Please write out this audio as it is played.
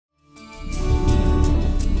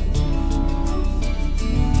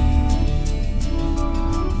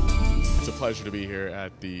pleasure to be here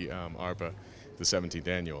at the Arpa, the 17th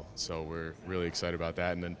annual. So we're really excited about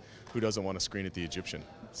that. And then who doesn't want to screen at the Egyptian?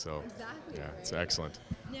 So Exactly. yeah, Right? it's excellent.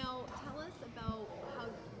 Now, tell us about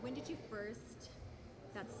when did you first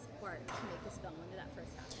got sparked to make this film? When did that first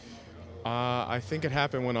happen? I think it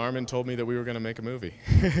happened when Armen told me that we were going to make a movie.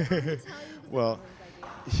 Well,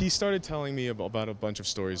 he started telling me about a bunch of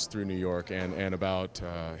stories through New York and about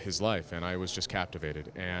his life, and I was just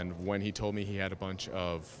captivated. And when he told me he had a bunch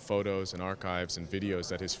of photos and archives and videos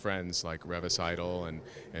that his friends like Revis Idol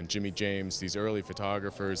and Jimmy James, these early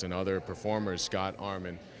photographers and other performers, got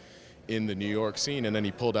Armen in the New York scene, and then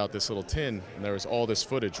he pulled out this little tin, and there was all this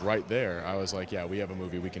footage right there. I was like, yeah, we have a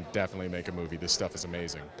movie. We can definitely make a movie. This stuff is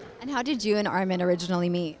amazing. And how did you and Armen originally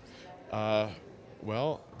meet?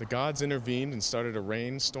 Well, the gods intervened and started a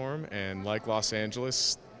rainstorm, and like Los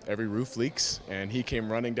Angeles, every roof leaks, and he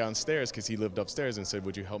came running downstairs because he lived upstairs and said,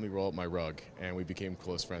 would you help me roll up my rug? And we became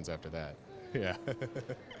close friends after that. Yeah.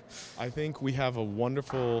 I think we have a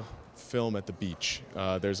wonderful film at the beach.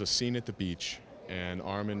 There's a scene at the beach, and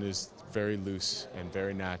Armen is very loose and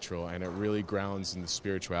very natural, and it really grounds in the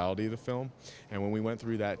spirituality of the film. And when we went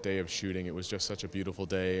through that day of shooting, it was just such a beautiful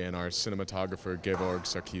day, and our cinematographer, Georg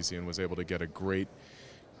Sarkisian, was able to get a great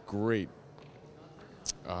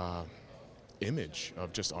image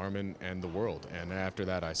of just Armen and the world. And after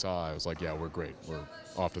that I was like, yeah, we're great. We're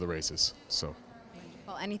off to the races. So.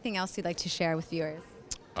 Well, anything else you'd like to share with viewers?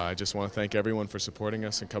 I just want to thank everyone for supporting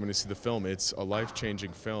us and coming to see the film. It's a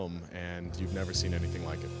life-changing film, and you've never seen anything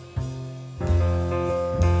like it.